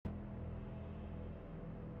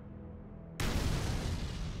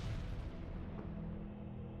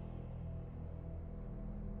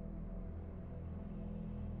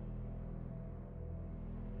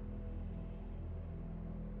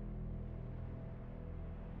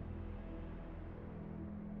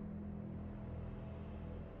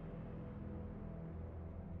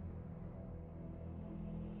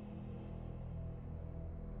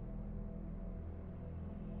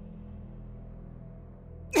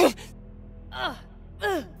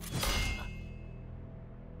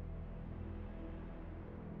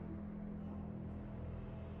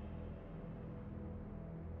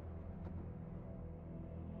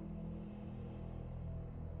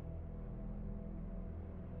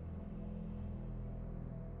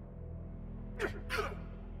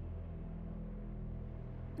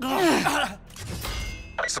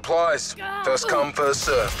Supplies. First come, first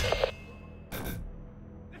served.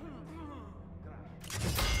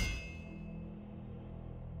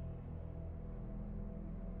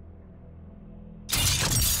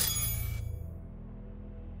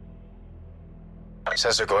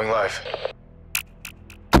 Sensor going live.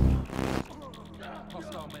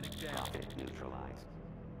 Neutralized.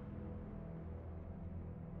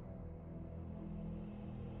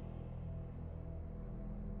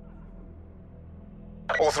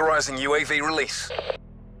 Authorizing UAV release.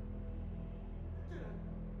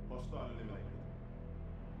 Hostile eliminated.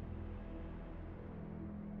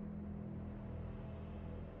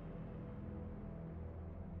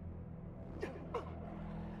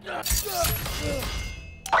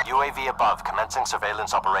 UAV above, commencing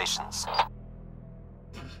surveillance operations.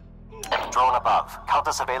 Drone above,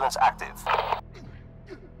 counter surveillance active.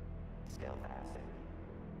 Stealth asset.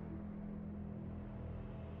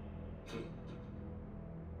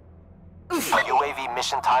 UAV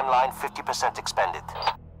mission timeline 50% expended.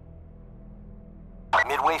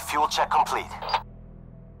 Midway fuel check complete.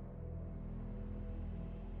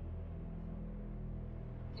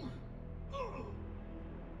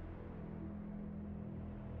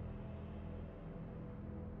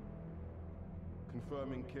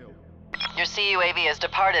 Confirming kill. Your CUAV has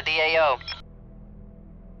departed the AO.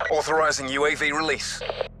 Authorizing UAV release.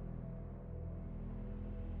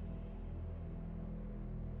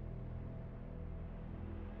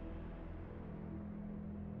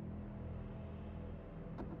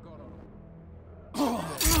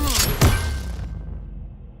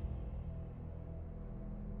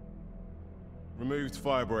 Removed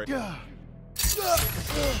firebreak.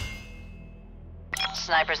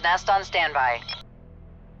 Sniper's Nest on standby.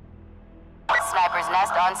 Sniper's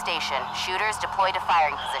Nest on station. Shooters deployed to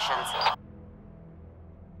firing positions.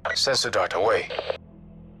 Sensor dart away.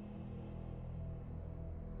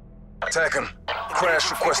 Attacking. Crash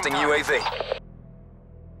requesting UAV.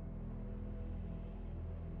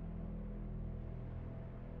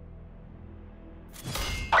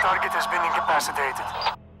 Target has been incapacitated.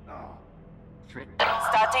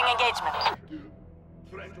 Starting engagement.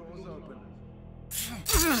 Doors open.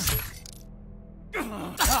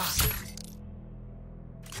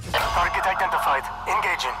 Target identified.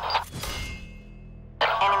 Engaging.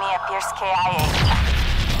 Enemy at Pierce KIA.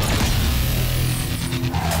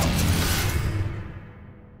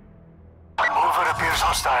 Mover appears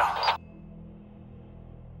hostile.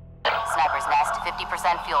 Sniper's Nest,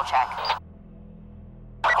 50% fuel check.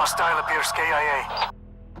 Hostile appears KIA.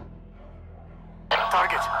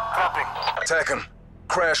 Target, trapping. Attacking.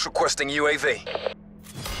 Crash requesting UAV.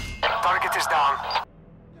 Target is down.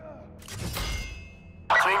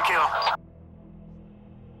 Clean kill.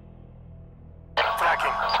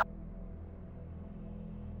 Tracking.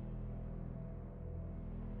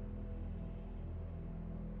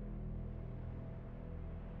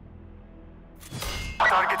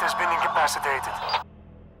 Target has been incapacitated.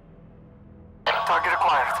 Target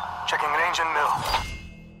acquired. Checking range and mill.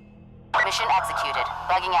 Mission executed.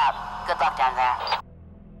 Bugging out. Good luck down there.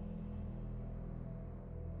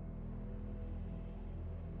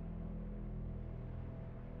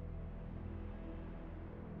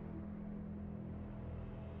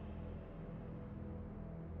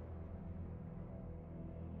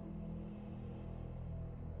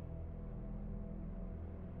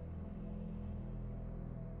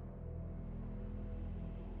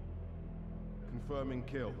 Confirming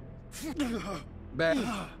kill. Back.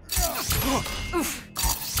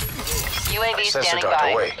 UAV Sensor standing dart by.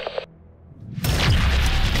 away.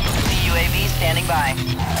 CUAV standing by.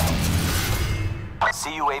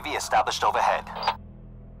 CUAV established overhead.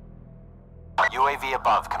 UAV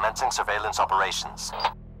above, commencing surveillance operations.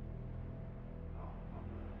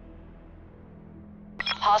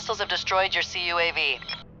 Hostiles have destroyed your CUAV.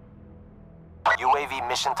 UAV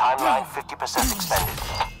mission timeline 50% expended.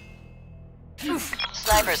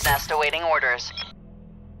 Sniper's Nest awaiting orders.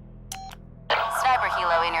 Sniper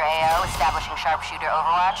Helo in your AO, establishing sharpshooter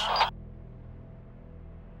overwatch.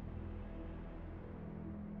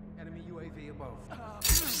 Enemy UAV above.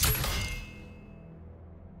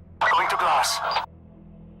 Going to glass.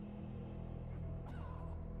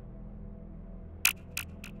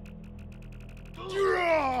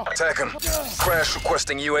 Attacking. Crash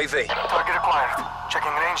requesting UAV. Target acquired.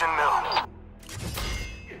 Checking range and mill.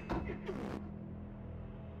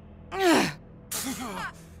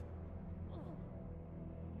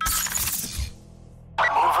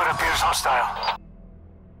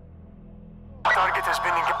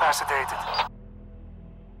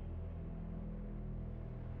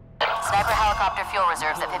 Fuel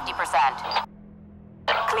reserves at 50%.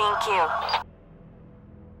 Clean kill.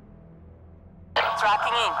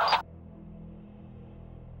 Tracking in.